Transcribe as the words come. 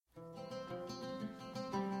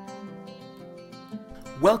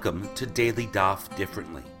Welcome to Daily Daf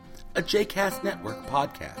Differently, a JCast Network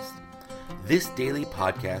podcast. This daily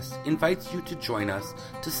podcast invites you to join us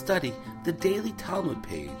to study the daily Talmud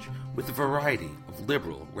page with a variety of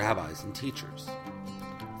liberal rabbis and teachers.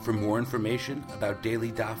 For more information about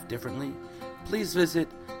Daily Daf Differently, please visit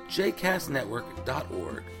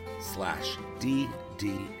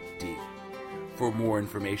jcastnetwork.org/DDD. For more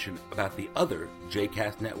information about the other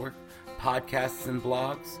JCast Network podcasts and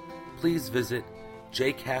blogs, please visit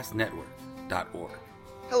jcastnetwork.org.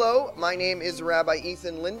 Hello, my name is Rabbi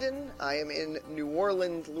Ethan Linden. I am in New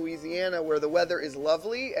Orleans, Louisiana, where the weather is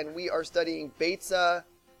lovely, and we are studying Beitza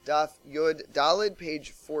Daf Yud Dalid,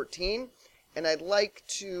 page 14. And I'd like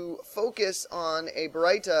to focus on a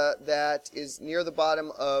Baraita that is near the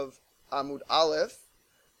bottom of Amud Aleph.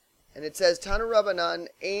 And it says, Tanu Rabbanan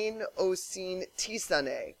Ein Osin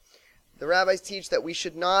Tisaneh. The rabbis teach that we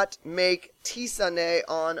should not make Tisaneh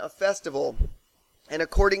on a festival. And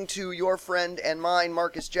according to your friend and mine,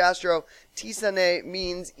 Marcus Jastro, Tisaneh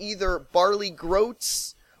means either barley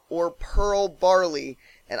groats or pearl barley.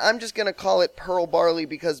 And I'm just going to call it pearl barley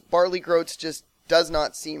because barley groats just does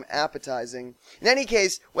not seem appetizing. In any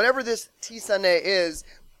case, whatever this Tisaneh is,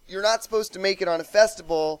 you're not supposed to make it on a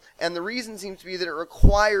festival, and the reason seems to be that it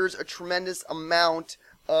requires a tremendous amount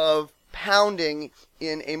of pounding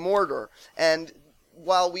in a mortar. And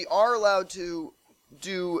while we are allowed to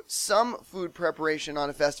do some food preparation on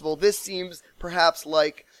a festival, this seems perhaps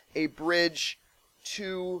like a bridge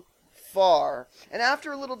too far. And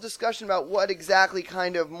after a little discussion about what exactly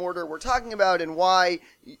kind of mortar we're talking about and why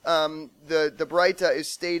the Baraita is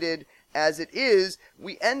stated as it is,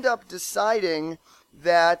 we end up deciding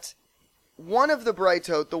that one of the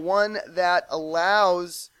Baraitot, the one that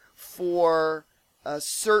allows for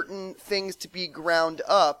certain things to be ground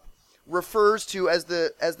up, refers to, as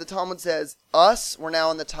the Talmud says, us. We're now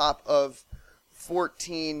on the top of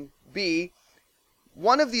 14b.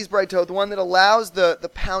 One of these Baraitot, the one that allows the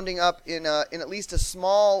pounding up in at least a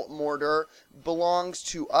small mortar, belongs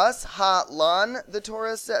to us. Ha-lan, the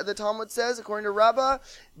Talmud says, according to Rabbah.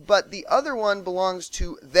 But the other one belongs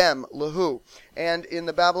to them, lahu. And in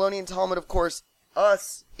the Babylonian Talmud, of course,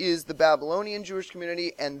 us is the Babylonian Jewish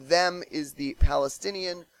community, and them is the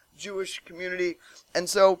Palestinian Jewish community. And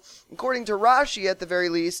so, according to Rashi, at the very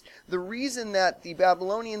least, the reason that the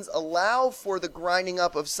Babylonians allow for the grinding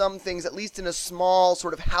up of some things, at least in a small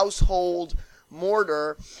sort of household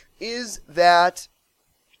mortar, is that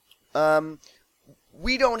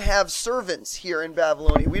we don't have servants here in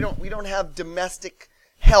Babylonia. We don't have domestic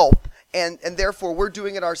help, and therefore we're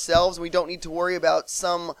doing it ourselves. We don't need to worry about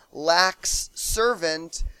some lax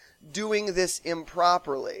servant doing this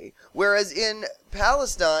improperly. Whereas in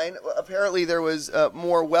Palestine, apparently there was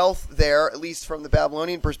more wealth there, at least from the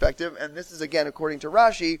Babylonian perspective, and this is again according to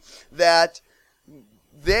Rashi, that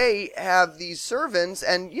they have these servants,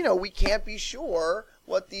 and we can't be sure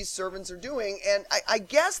what these servants are doing. And I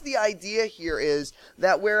guess the idea here is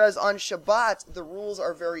that whereas on Shabbat the rules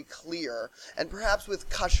are very clear, and perhaps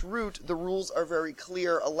with Kashrut the rules are very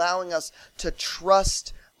clear, allowing us to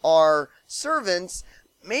trust our servants,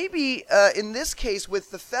 maybe in this case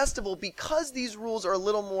with the festival, because these rules are a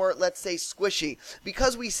little more, let's say, squishy,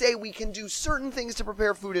 because we say we can do certain things to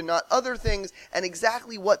prepare food and not other things, and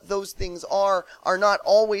exactly what those things are not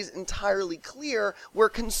always entirely clear, we're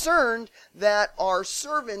concerned that our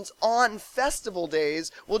servants on festival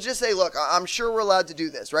days will just say, look, I'm sure we're allowed to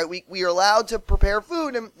do this, right? We are allowed to prepare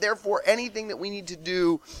food, and therefore anything that we need to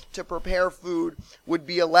do to prepare food would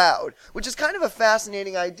be allowed, which is kind of a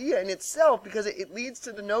fascinating idea in itself, because it leads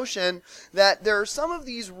to the notion that there are some of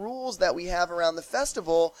these rules that we have around the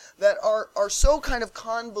festival that are so kind of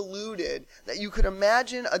convoluted that you could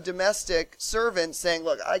imagine a domestic servant saying,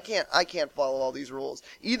 look, I can't follow all these rules.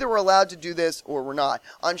 Either we're allowed to do this or we're not.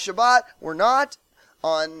 On Shabbat, we're not.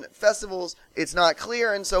 On festivals, it's not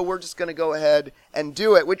clear, and so we're just going to go ahead and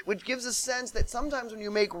do it, which gives a sense that sometimes when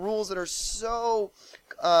you make rules that are so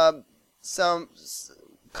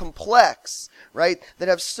complex, right, that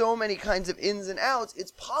have so many kinds of ins and outs,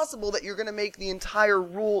 it's possible that you're going to make the entire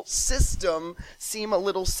rule system seem a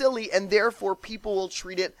little silly, and therefore people will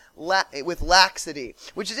treat it with laxity.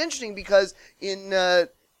 Which is interesting because in the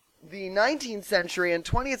 19th century and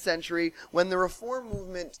 20th century, when the Reform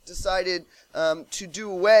movement decided to do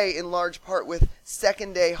away in large part with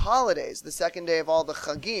second day holidays, the second day of all the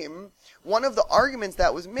Chagim, one of the arguments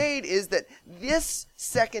that was made is that this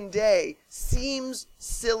second day seems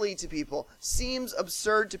silly to people, seems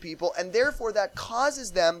absurd to people, and therefore that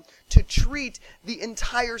causes them to treat the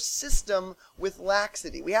entire system with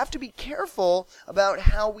laxity. We have to be careful about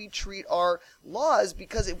how we treat our laws,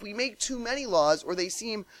 because if we make too many laws, or they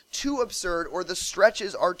seem too absurd, or the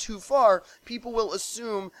stretches are too far, people will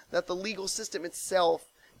assume that the legal system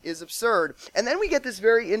itself is absurd. And then we get this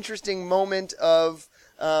very interesting moment of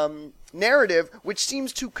narrative, which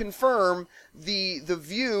seems to confirm the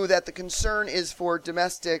view that the concern is for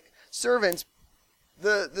domestic servants.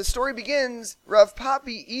 The story begins, Rav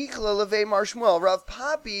Papi ikla leve Mar Shmuel. Rav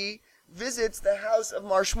Papi visits the house of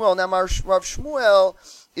Mar Shmuel. Now, Rav Shmuel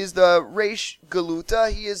is the Reish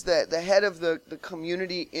Galuta. He is the head of the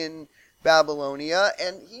community in Babylonia,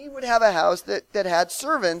 and he would have a house that had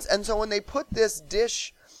servants. And so when they put this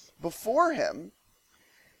dish before him,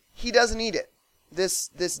 he doesn't eat it. This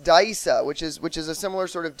daisa, which is a similar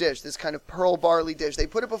sort of dish, this kind of pearl barley dish, they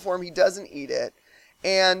put it before him. He doesn't eat it,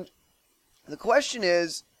 and the question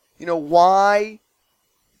is, why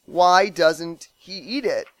doesn't he eat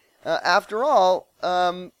it? After all,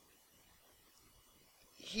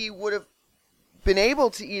 he would have been able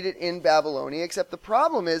to eat it in Babylonia, except the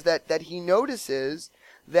problem is that he notices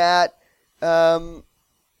that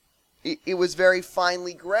it was very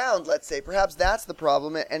finely ground, let's say. Perhaps that's the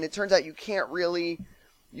problem, and it turns out you can't really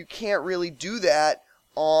do that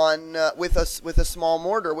on with a small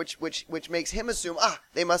mortar, which makes him assume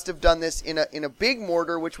they must have done this in a big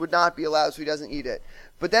mortar, which would not be allowed, so he doesn't eat it.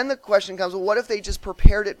 But then the question comes, well, what if they just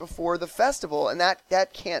prepared it before the festival? And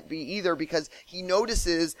that can't be either, because he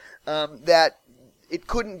notices that it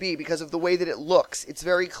couldn't be because of the way that it looks. It's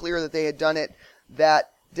very clear that they had done it that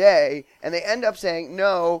day, and they end up saying,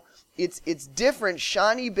 no, it's different.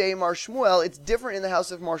 Shani Bey Mar Shmuel, it's different in the house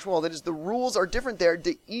of Mar Shmuel. That is, the rules are different there.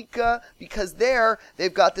 De'ika, because there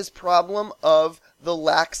they've got this problem of the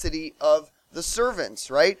laxity of the servants,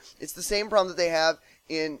 right? It's the same problem that they have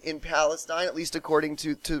in Palestine, at least according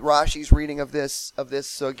to Rashi's reading of this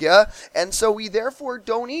sugya. And so we therefore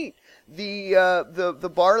don't eat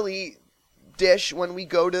the barley dish when we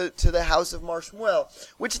go to the house of Mar Shmuel,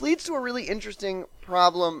 which leads to a really interesting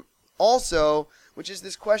problem also, which is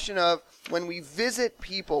this question of when we visit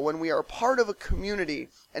people, when we are part of a community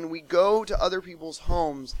and we go to other people's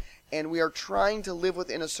homes and we are trying to live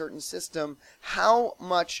within a certain system, how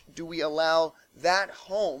much do we allow that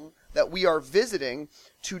home that we are visiting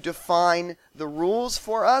to define the rules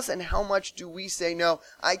for us, and how much do we say, no,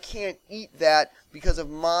 I can't eat that because of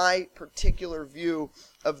my particular view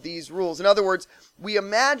of these rules? In other words, we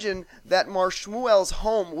imagine that Mar Shmuel's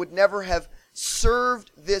home would never have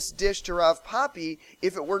served this dish to Rav Papi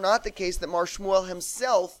if it were not the case that Mar Shmuel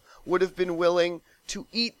himself would have been willing to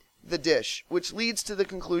eat the dish, which leads to the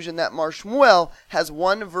conclusion that Mar Shmuel has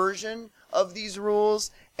one version of these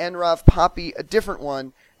rules and Rav Papi a different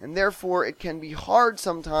one, and therefore it can be hard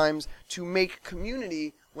sometimes to make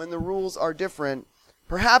community when the rules are different.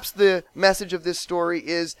 Perhaps the message of this story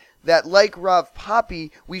is that, like Rav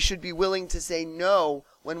Papi, we should be willing to say no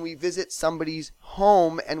when we visit somebody's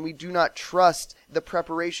home and we do not trust the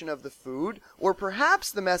preparation of the food. Or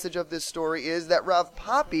perhaps the message of this story is that Rav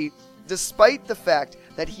Papi, despite the fact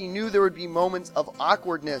that he knew there would be moments of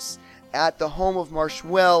awkwardness at the home of Mar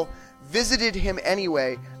Shmuel, visited him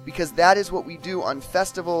anyway, because that is what we do on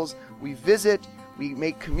festivals. We visit, we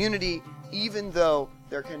make community, even though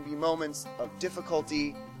there can be moments of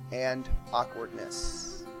difficulty and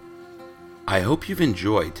awkwardness. I hope you've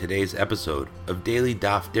enjoyed today's episode of Daily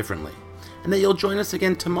Daf Differently, and that you'll join us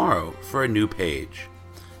again tomorrow for a new page.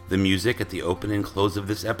 The music at the open and close of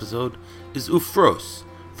this episode is Ufros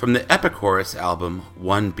from the Epicurus album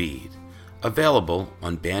One Bead, available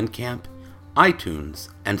on Bandcamp, iTunes,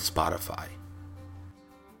 and Spotify.